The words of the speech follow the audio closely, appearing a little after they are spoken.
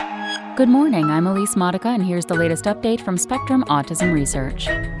Good morning, I'm Elise Modica, and here's the latest update from Spectrum Autism Research.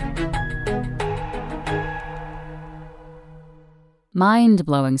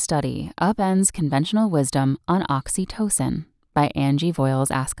 Mind-blowing study upends conventional wisdom on oxytocin by Angie Voles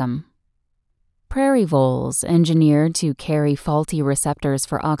Askham. Prairie voles, engineered to carry faulty receptors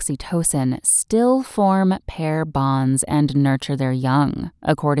for oxytocin, still form pair bonds and nurture their young,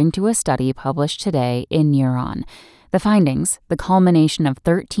 according to a study published today in Neuron. The findings, the culmination of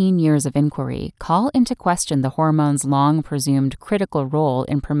 13 years of inquiry, call into question the hormone's long-presumed critical role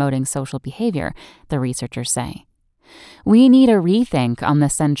in promoting social behavior, the researchers say. We need a rethink on the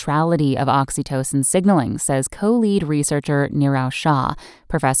centrality of oxytocin signaling, says co-lead researcher Nirav Shah,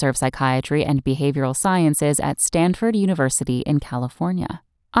 professor of psychiatry and behavioral sciences at Stanford University in California.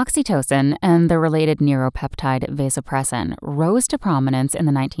 Oxytocin and the related neuropeptide vasopressin rose to prominence in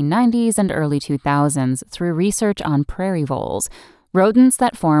the 1990s and early 2000s through research on prairie voles, rodents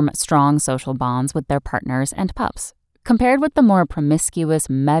that form strong social bonds with their partners and pups. Compared with the more promiscuous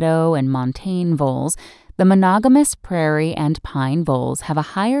meadow and montane voles, the monogamous prairie and pine voles have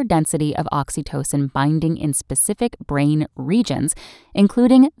a higher density of oxytocin binding in specific brain regions,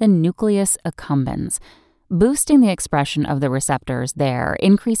 including the nucleus accumbens. Boosting the expression of the receptors there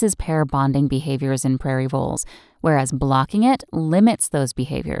increases pair bonding behaviors in prairie voles, whereas blocking it limits those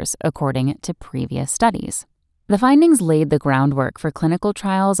behaviors, according to previous studies. The findings laid the groundwork for clinical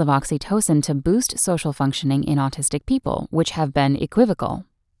trials of oxytocin to boost social functioning in autistic people, which have been equivocal.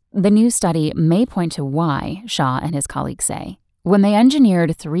 The new study may point to why, Shah and his colleagues say. When they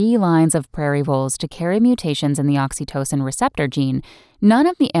engineered 3 lines of prairie voles to carry mutations in the oxytocin receptor gene, none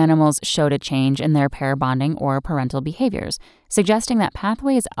of the animals showed a change in their pair bonding or parental behaviors, suggesting that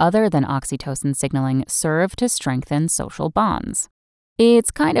pathways other than oxytocin signaling serve to strengthen social bonds.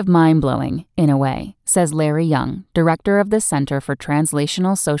 It's kind of mind-blowing, in a way, says Larry Young, director of the Center for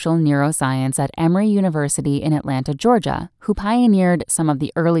Translational Social Neuroscience at Emory University in Atlanta, Georgia, who pioneered some of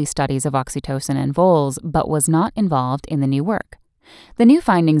the early studies of oxytocin in voles but was not involved in the new work. The new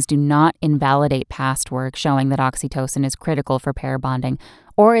findings do not invalidate past work showing that oxytocin is critical for pair bonding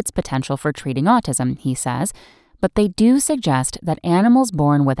or its potential for treating autism, he says, but they do suggest that animals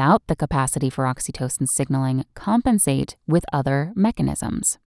born without the capacity for oxytocin signaling compensate with other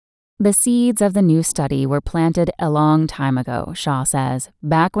mechanisms. The seeds of the new study were planted a long time ago, Shah says,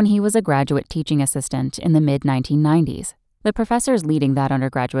 back when he was a graduate teaching assistant in the mid-1990s. The professors leading that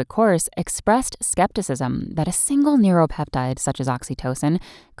undergraduate course expressed skepticism that a single neuropeptide such as oxytocin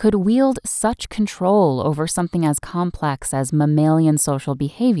could wield such control over something as complex as mammalian social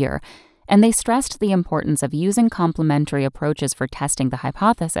behavior, and they stressed the importance of using complementary approaches for testing the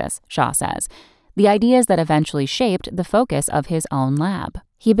hypothesis, Shah says, the ideas that eventually shaped the focus of his own lab.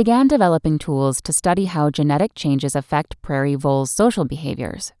 He began developing tools to study how genetic changes affect prairie voles' social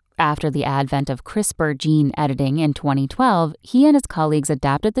behaviors. After the advent of CRISPR gene editing in 2012, he and his colleagues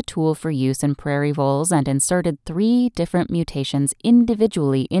adapted the tool for use in prairie voles and inserted 3 different mutations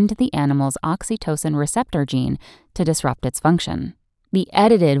individually into the animal's oxytocin receptor gene to disrupt its function. The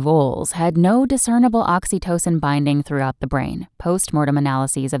edited voles had no discernible oxytocin binding throughout the brain, post-mortem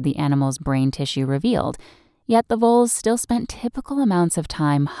analyses of the animal's brain tissue revealed, yet the voles still spent typical amounts of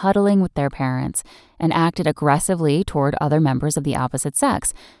time huddling with their parents and acted aggressively toward other members of the opposite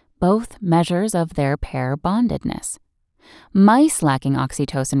sex, both measures of their pair bondedness. Mice lacking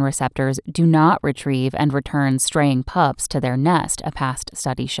oxytocin receptors do not retrieve and return straying pups to their nest, a past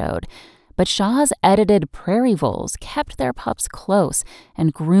study showed. But Shah's edited prairie voles kept their pups close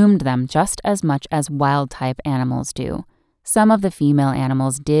and groomed them just as much as wild-type animals do. Some of the female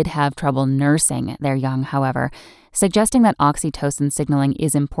animals did have trouble nursing their young, however, suggesting that oxytocin signaling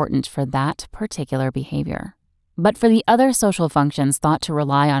is important for that particular behavior. But for the other social functions thought to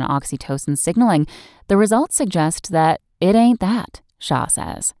rely on oxytocin signaling, the results suggest that it ain't that, Shah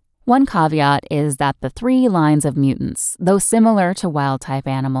says. One caveat is that the 3 lines of mutants, though similar to wild-type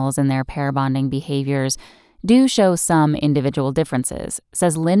animals in their pair bonding behaviors, do show some individual differences,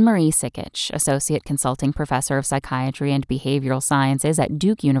 says Lynn Marie Sikich, Associate Consulting Professor of Psychiatry and Behavioral Sciences at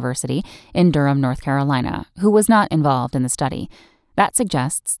Duke University in Durham, North Carolina, who was not involved in the study. That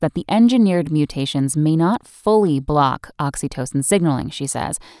suggests that the engineered mutations may not fully block oxytocin signaling, she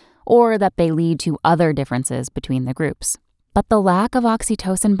says, or that they lead to other differences between the groups. But the lack of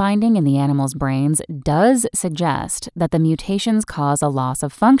oxytocin binding in the animals' brains does suggest that the mutations cause a loss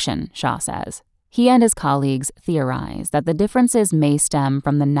of function, Shah says. He and his colleagues theorize that the differences may stem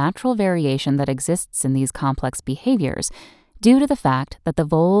from the natural variation that exists in these complex behaviors due to the fact that the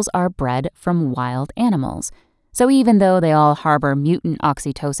voles are bred from wild animals. So even though they all harbor mutant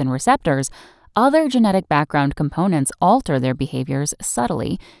oxytocin receptors, other genetic background components alter their behaviors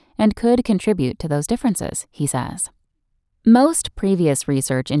subtly, and could contribute to those differences, he says. Most previous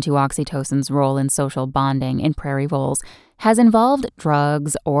research into oxytocin's role in social bonding in prairie voles has involved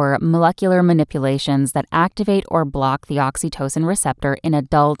drugs or molecular manipulations that activate or block the oxytocin receptor in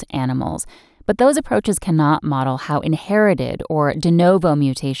adult animals, but those approaches cannot model how inherited or de novo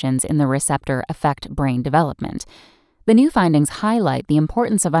mutations in the receptor affect brain development. The new findings highlight the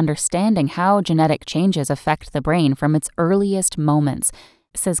importance of understanding how genetic changes affect the brain from its earliest moments,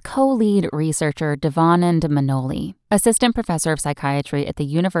 says co-lead researcher Devanand Manoli, assistant professor of psychiatry at the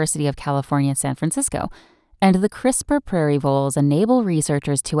University of California, San Francisco. And the CRISPR prairie voles enable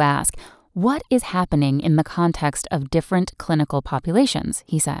researchers to ask, what is happening in the context of different clinical populations,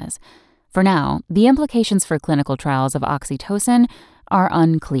 he says. For now, the implications for clinical trials of oxytocin are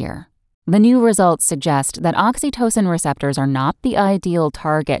unclear. The new results suggest that oxytocin receptors are not the ideal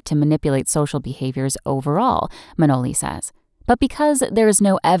target to manipulate social behaviors overall, Manoli says. But because there's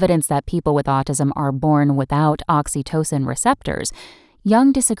no evidence that people with autism are born without oxytocin receptors,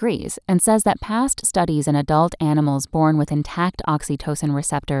 Young disagrees and says that past studies in adult animals born with intact oxytocin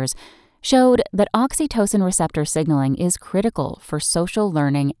receptors showed that oxytocin receptor signaling is critical for social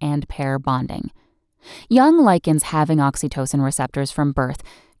learning and pair bonding. Young likens having oxytocin receptors from birth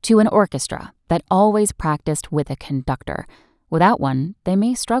to an orchestra that always practiced with a conductor. Without one, they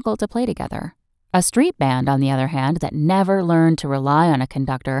may struggle to play together. A street band, on the other hand, that never learned to rely on a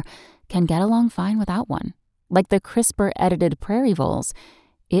conductor can get along fine without one. Like the CRISPR-edited prairie voles,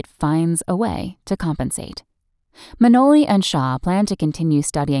 it finds a way to compensate. Manoli and Shah plan to continue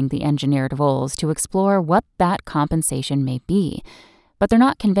studying the engineered voles to explore what that compensation may be, but they're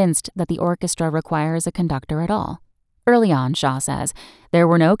not convinced that the orchestra requires a conductor at all. Early on, Shah says, there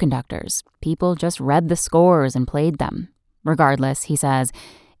were no conductors. People just read the scores and played them. Regardless, he says,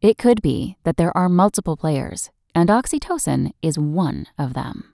 it could be that there are multiple players, and oxytocin is one of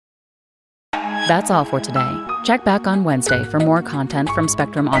them. That's all for today. Check back on Wednesday for more content from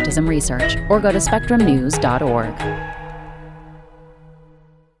Spectrum Autism Research, or go to spectrumnews.org.